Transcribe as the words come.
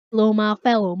Hello, my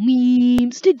fellow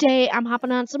memes. Today, I'm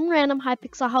hopping on some random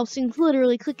Hypixel housing,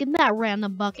 literally clicking that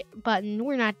random button.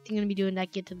 We're not going to be doing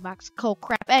that get to the box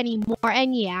crap anymore.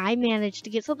 And yeah, I managed to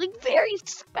get something very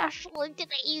special in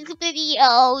today's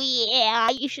video.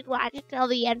 Yeah, you should watch it till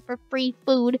the end for free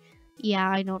food. Yeah,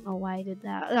 I don't know why I did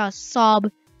that.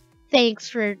 Sub. Thanks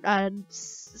for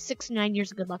 69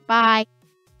 years of good luck. Bye.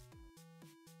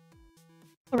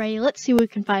 Alright, let's see what we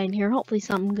can find here. Hopefully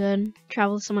something good.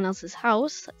 Travel to someone else's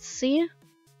house. Let's see. A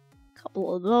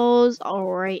couple of those.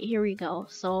 Alright, here we go.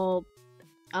 So,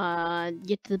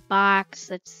 get to the box.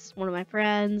 That's one of my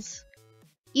friends.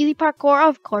 Easy parkour.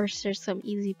 Of course, there's some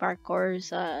easy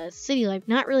parkours. City life.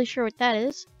 Not really sure what that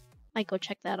is. Might go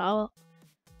check that out.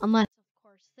 Unless, of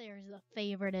course, there's a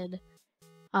favorited,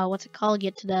 what's it called?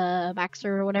 Get to the box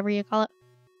or whatever you call it.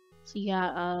 So you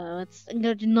got,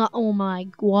 oh my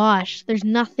gosh, there's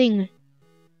nothing,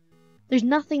 what do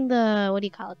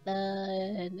you call it,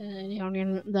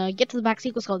 the get to the box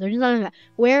equals code, there's none of that.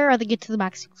 Where are the get to the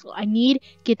box equals code? I need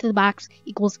get to the box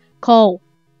equals code.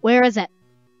 Where is it?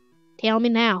 Tell me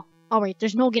now. Alright,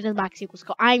 there's no get to the box equals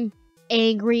code. I'm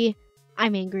angry.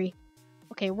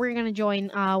 Okay, we're gonna join,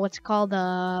 what's it called,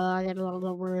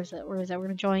 where is it, we're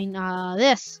gonna join,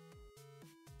 this.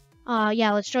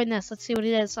 Yeah, let's join this. Let's see what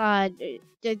it is.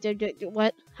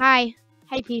 What? Hi.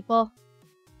 Hi, people.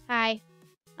 Hi.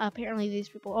 Apparently these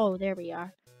people... Oh, there we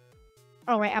are.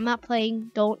 Alright, I'm not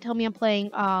playing. Don't tell me I'm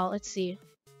playing. Let's see.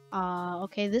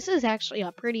 Okay, this is actually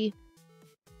a pretty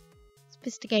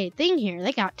sophisticated thing here.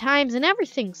 They got times and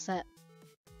everything set.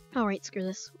 Alright, screw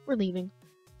this. We're leaving.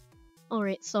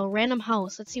 Alright, so random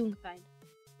house. Let's see what we can find.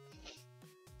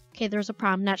 Okay, there's a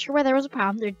problem. Not sure why there was a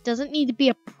problem. There doesn't need to be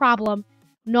a problem.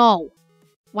 No.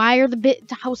 Why are the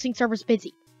housing servers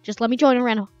busy? Just let me join a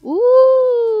random.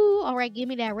 Ooh. Alright, give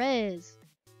me that res.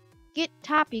 Get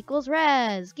top equals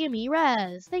res. Give me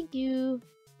res. Thank you.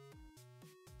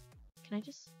 Can I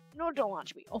just... No, don't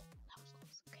launch me. Oh, that was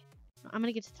close. Okay. No, I'm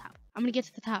gonna get to the top. I'm gonna get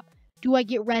to the top. Do I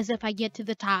get res if I get to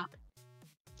the top?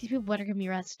 These people better give me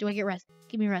res. Do I get res?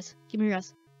 Give me res. Give me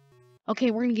res.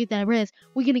 Okay, we're gonna get that res.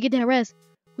 We're gonna get that res.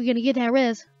 We're gonna get that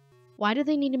res. Why do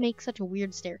they need to make such a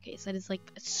weird staircase? That is like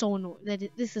so annoying.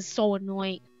 This is so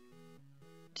annoying.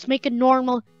 Just make a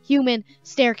normal human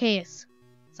staircase.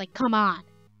 It's like, come on.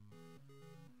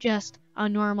 Just a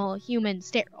normal human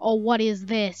stair. Oh, what is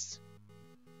this?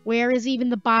 Where is even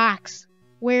the box?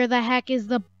 Where the heck is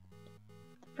the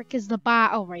frick is the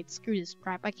box? Oh, right. Screw this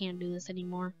crap. I can't do this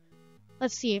anymore.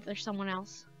 Let's see if there's someone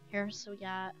else here. So we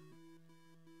got,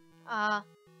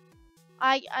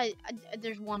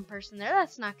 there's one person there.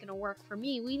 That's not gonna work for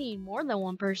me. We need more than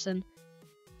one person.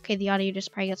 Okay, the audio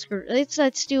just probably got screwed.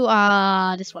 Let's do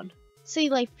this one.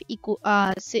 City life equal oh,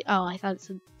 I thought it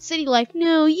said city life.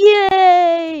 No,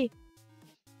 yay!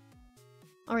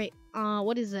 Alright,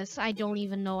 what is this? I don't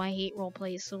even know. I hate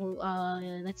roleplays. So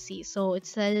let's see. So it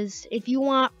says if you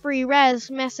want free res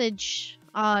message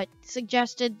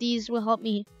suggested these will help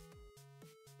me.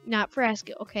 Not for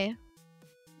asking. Okay.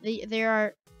 There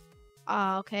are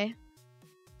okay.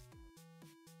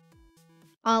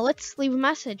 Let's leave a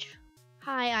message.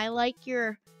 Hi, I like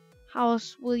your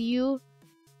house. Will you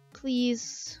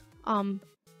please,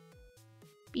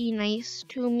 be nice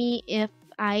to me if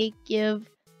I give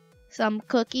some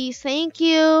cookies? Thank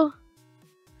you.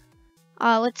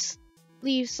 Let's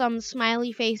leave some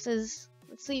smiley faces.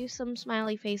 Let's leave some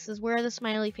smiley faces. Where are the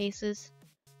smiley faces?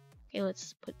 Okay,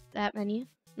 let's put that many.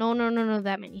 No,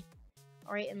 that many.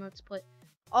 Alright, and let's put...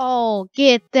 Oh,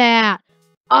 get that.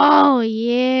 Oh,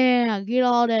 yeah. Get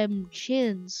all them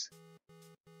chins.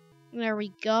 There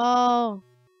we go.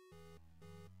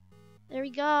 There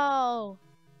we go.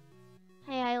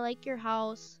 Hey, I like your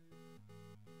house.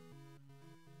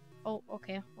 Oh,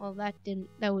 okay. Well, that didn't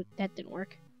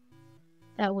work.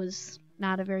 That was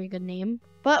not a very good name.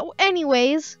 But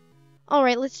anyways,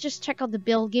 alright, let's just check out the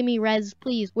bill. Give me res,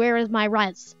 please. Where is my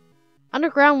res?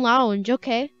 Underground lounge,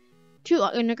 okay. To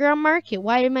underground market.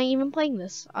 Why am I even playing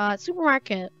this?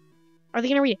 Supermarket. Are they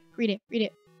gonna read it? Read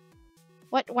it.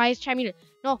 What? Why is chat muted?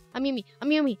 No, unmute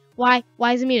me. Why?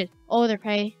 Why is it muted? Oh, they're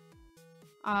pay.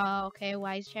 Okay.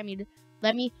 Why is chat muted?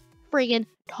 Let me friggin'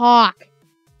 talk.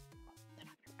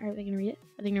 Are they gonna read it?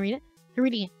 Are they gonna read it? They're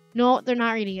reading it. No, they're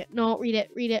not reading it. No, read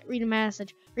it. Read a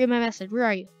message. Read my message. Where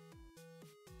are you?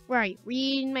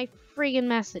 Read my friggin'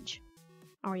 message.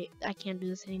 Alright, I can't do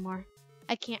this anymore.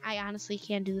 I honestly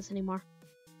can't do this anymore.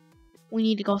 We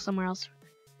need to go somewhere else.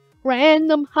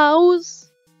 Random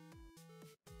house.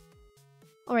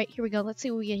 Alright, here we go. Let's see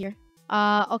what we get here.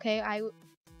 Okay, I'm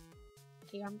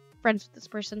friends with this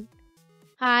person.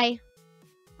 Hi.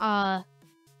 Why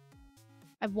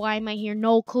am I here?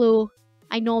 No clue.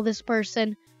 I know this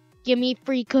person. Give me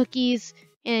free cookies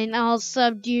and I'll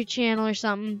sub to your channel or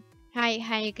something.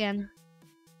 Hi again.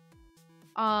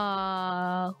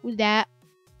 Who's that?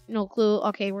 No clue.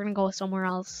 Okay, we're gonna go somewhere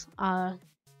else.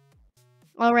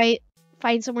 Alright.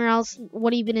 Find somewhere else.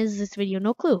 What even is this video?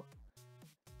 No clue.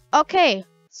 Okay,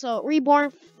 so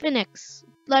Reborn Phoenix.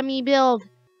 Let me build.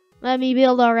 Let me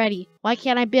build already. Why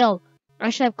can't I build? I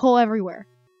should have coal everywhere.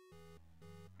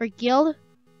 For guild?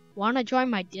 Wanna join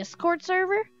my Discord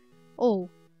server? Oh,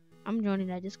 I'm joining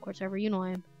that Discord server. You know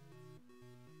I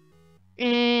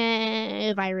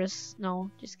am. Virus. No,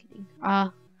 just kidding.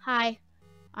 Hi.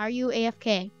 Are you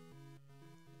AFK?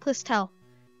 Please tell.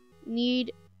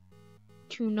 Need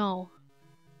to know.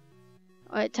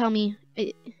 Tell me.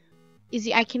 Is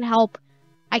he? I can help.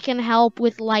 I can help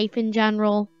with life in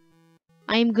general.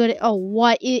 I'm good at. Oh,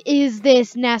 what is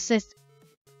this necessary?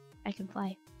 I can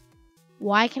fly.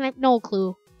 Why can I? No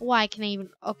clue. Why can I even?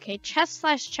 Okay,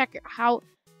 chess/checker. How?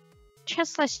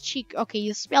 Chess/cheek. Okay,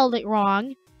 you spelled it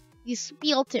wrong. You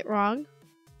spelt it wrong.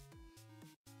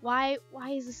 Why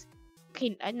is this?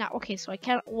 Okay, not okay. So I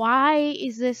can't. Why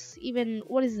is this even?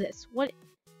 What is this? What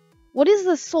is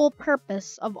the sole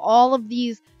purpose of all of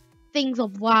these things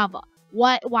of lava?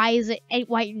 Why is it?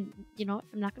 Why? You know,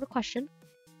 I'm not gonna question.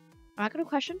 I'm not gonna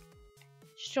question.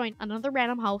 Just join another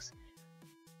random house.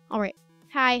 All right.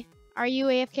 Hi. Are you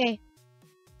AFK?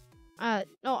 No.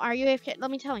 Are you AFK?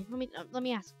 Let me tell you. Let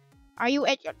me ask. Are you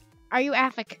AFK? Are you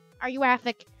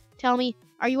AFK? Tell me.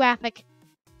 Are you AFK?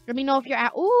 Let me know if you're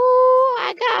at. Ooh,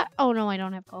 I got. Oh no, I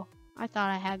don't have coal. I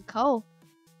thought I had coal.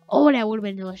 Oh, that would have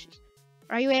been delicious.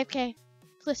 Are you AFK?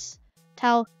 Please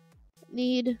tell.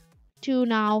 Need to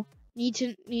now. Need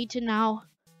to now.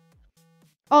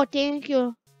 Oh, thank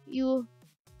you. You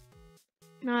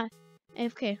not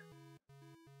AFK.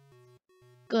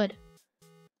 Good.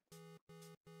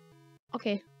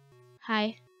 Okay.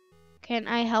 Hi. Can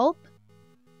I help?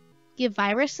 Give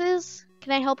viruses?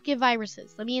 Can I help give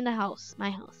viruses? Let me in the house. My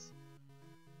house.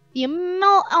 The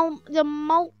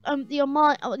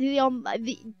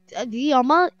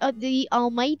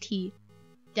almighty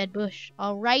dead bush.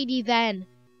 Alrighty then.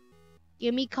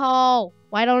 Give me coal.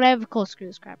 Why don't I have coal? Screw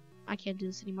this crap. I can't do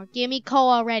this anymore. Give me coal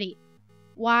already.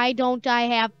 Why don't I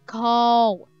have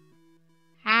coal?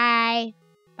 Hi.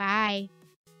 Bye.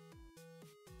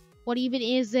 What even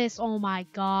is this? Oh my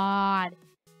god.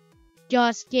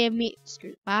 Just give me.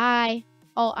 Screw. Bye.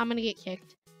 Oh, I'm gonna get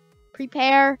kicked.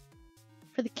 Prepare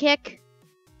for the kick.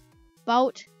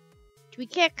 About to be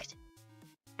kicked.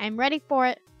 I'm ready for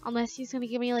it. Unless he's gonna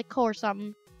give me like coal or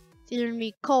something. It's either gonna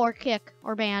be coal or kick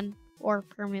or ban or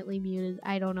permanently muted.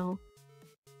 I don't know.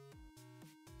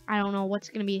 I don't know what's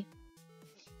gonna be.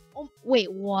 Oh,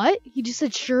 wait, what? He just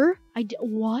said sure?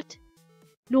 What?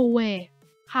 No way.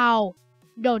 How?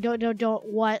 No, don't.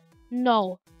 What?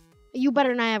 No. You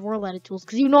better not have world edit tools,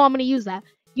 because you know I'm gonna use that.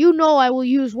 You know I will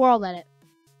use world edit.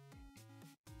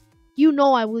 You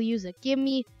know I will use it. Give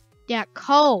me that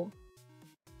coal.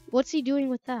 What's he doing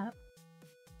with that?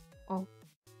 Oh.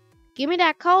 Give me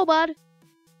that coal, bud.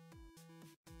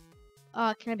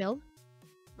 Can I build?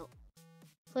 No.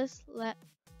 Please let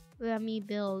me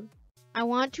build. I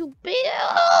want to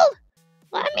build!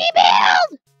 Let me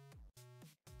build!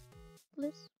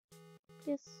 Please.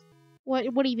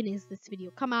 What even is this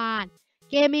video? Come on.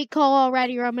 Give me coal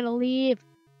already or I'm gonna leave.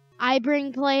 I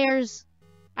bring players.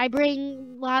 I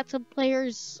bring lots of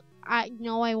players.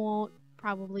 No, I won't.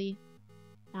 Probably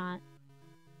not.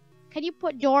 Can you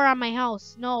put door on my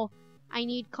house? No. I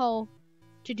need coal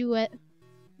to do it.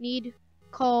 Need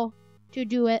coal to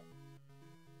do it.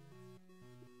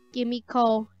 Give me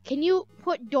coal. Can you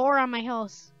put door on my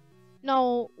house?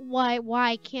 No.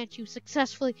 Why can't you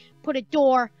successfully put a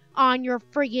door on your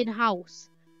friggin' house?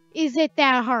 Is it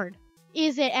that hard?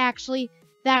 Is it actually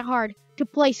that hard to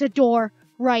place a door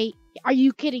right? Are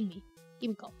you kidding me? Give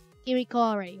me coal. Give me coal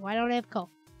already. Why don't I have coal?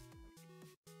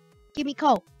 Give me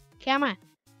coal. Come on.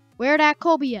 Where that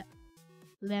coal be at?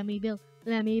 Let me build.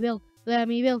 Let me build. Let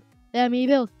me build. Let me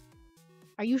build.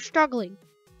 Are you struggling?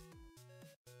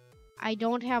 I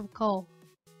don't have coal.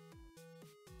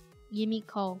 Give me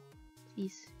coal.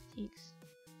 Please. Thanks.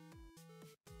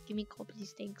 Give me coal,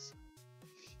 please. Thanks.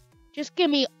 Just give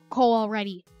me coal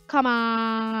already. Come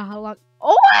on. How long?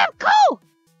 Oh, I have coal!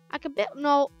 I can build.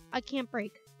 No, I can't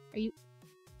break. Are you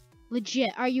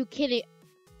legit? Are you kidding?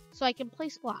 So I can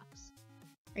place blocks,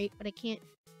 right? But I can't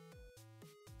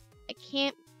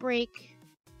break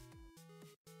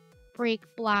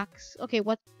blocks. Okay,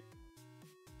 what?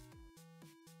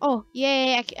 Oh,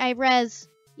 yay! I res.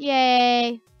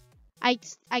 Yay! I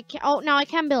can. Oh, now I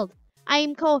can build. I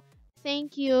am coal.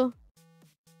 Thank you.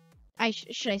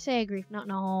 Should I say I agree?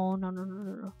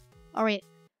 No. Alright.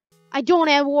 I don't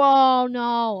have wall.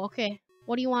 No. Okay.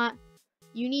 What do you want?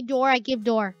 You need door. I give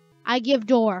door. I give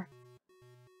door.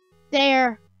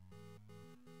 There.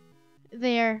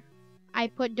 There. I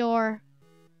put door.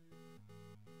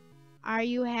 Are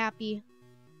you happy?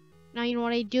 Now you know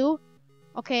what I do?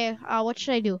 Okay, what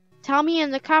should I do? Tell me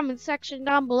in the comment section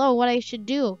down below what I should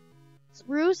do.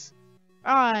 Spruce?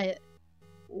 What?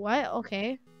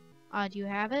 Okay. Do you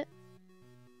have it?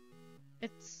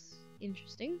 It's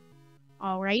interesting.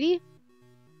 Alrighty.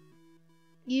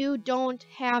 You don't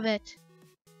have it.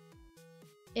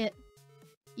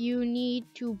 You need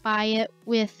to buy it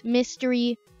with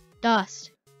mystery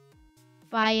dust.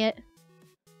 Buy it.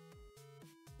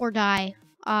 Or die.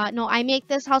 No, I make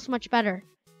this house much better.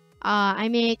 I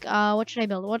make, what should I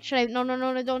build?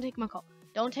 No, don't take my coal.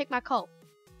 Don't take my coal.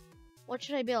 What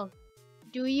should I build?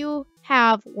 Do you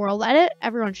have world edit?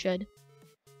 Everyone should.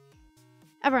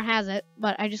 Everyone has it,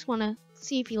 but I just want to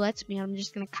see if he lets me. I'm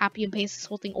just going to copy and paste this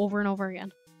whole thing over and over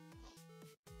again.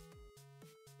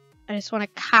 I just want to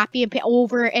copy and paste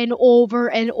over and over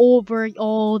and over.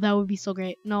 Oh, that would be so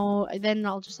great. No, then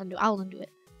I'll just undo. I'll undo it.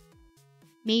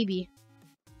 Maybe.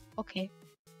 Okay.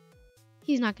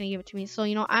 He's not going to give it to me. So,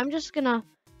 you know, I'm just going to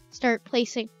start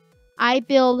placing. I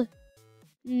build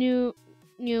new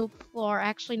floor.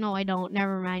 Actually, no, I don't.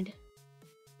 Never mind.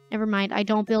 I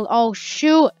don't build. Oh,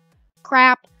 shoot.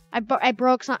 Crap. I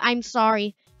broke some. I'm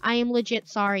sorry. I am legit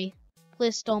sorry.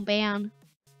 Please don't ban.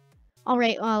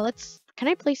 Alright, can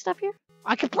I place stuff here?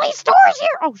 I can place doors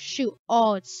here! Oh, shoot.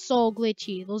 Oh, it's so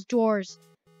glitchy. Those doors.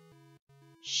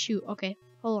 Shoot. Okay.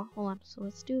 Hold on. So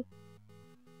let's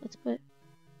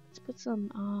put some,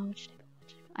 what should I build?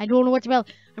 I don't know what to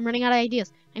build. I'm running out of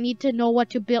ideas. I need to know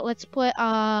what to build. Let's put,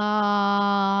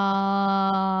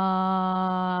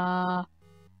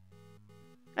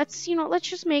 let's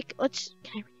just make, can I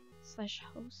rename it? Slash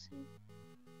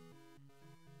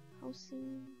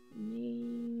housing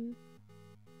name.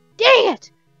 Dang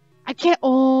it! I can't,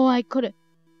 I could've.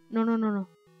 No.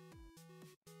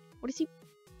 What is he?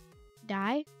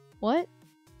 Die? What?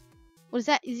 What is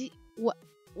that? Is he,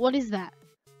 what is that?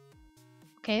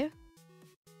 Okay.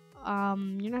 You're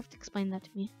gonna have to explain that to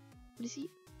me. What is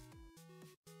he?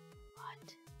 What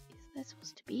is that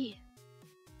supposed to be?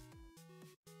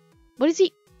 What is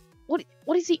he? What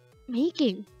is he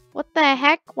making? What the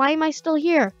heck? Why am I still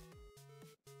here?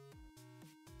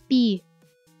 B.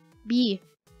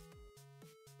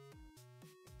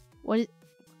 What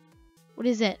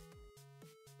is it?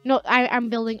 No, I'm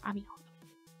building.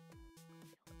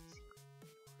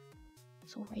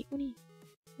 So right when he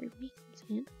comes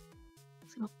in,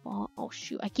 it's gonna fall. Oh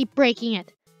shoot! I keep breaking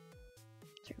it.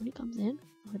 So when he comes in,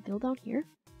 I'm gonna build down here,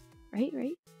 right,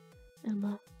 and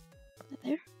put that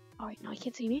there. All right, now he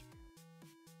can't see me.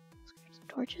 Let's grab some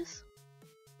torches.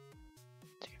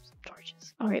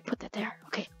 All right, put that there.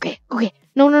 Okay.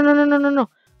 No.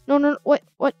 What?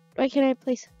 Why can't I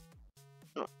place?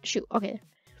 Oh, shoot. Okay.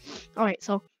 All right,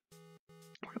 so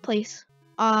I'm gonna place.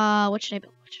 What should I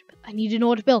build? I need to know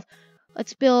what to build.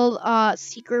 Let's build a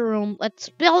secret room. Let's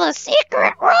build a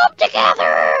secret room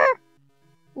together!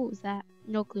 What was that?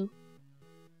 No clue.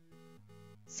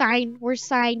 Sign. Where's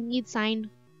sign? Need sign.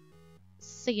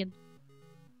 Sign.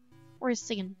 Where's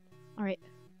sign? Alright.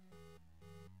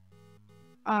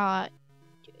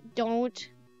 Don't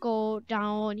go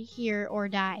down here or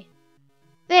die.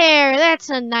 There! That's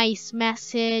a nice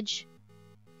message.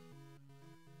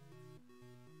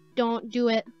 Don't do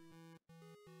it.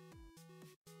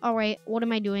 Alright, what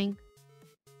am I doing?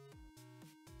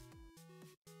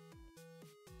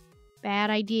 Bad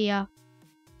idea.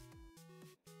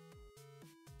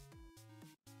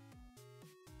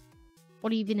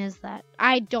 What even is that?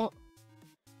 I don't...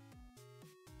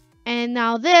 And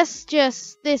now this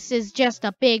is just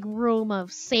a big room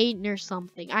of Satan or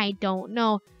something. I don't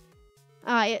know.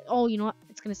 Oh, you know what?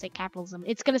 It's gonna say capitalism.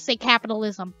 It's gonna say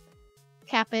capitalism.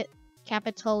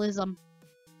 Capitalism.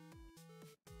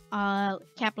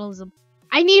 Capitalism.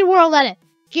 I need world edit.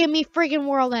 Give me friggin'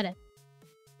 world edit.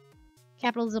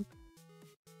 Capitalism.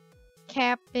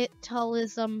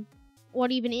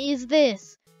 What even is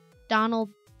this?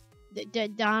 Donald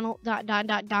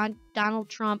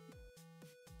Trump.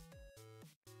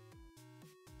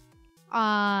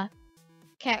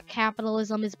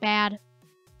 Capitalism is bad.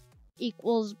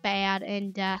 Equals bad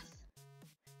and death.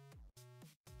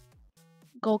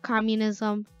 Go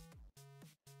communism.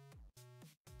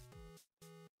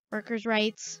 Workers'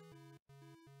 rights.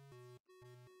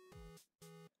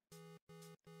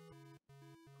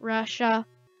 Russia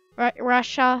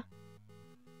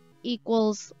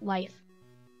equals life.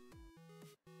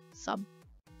 Sub.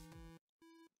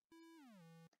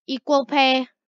 Equal pay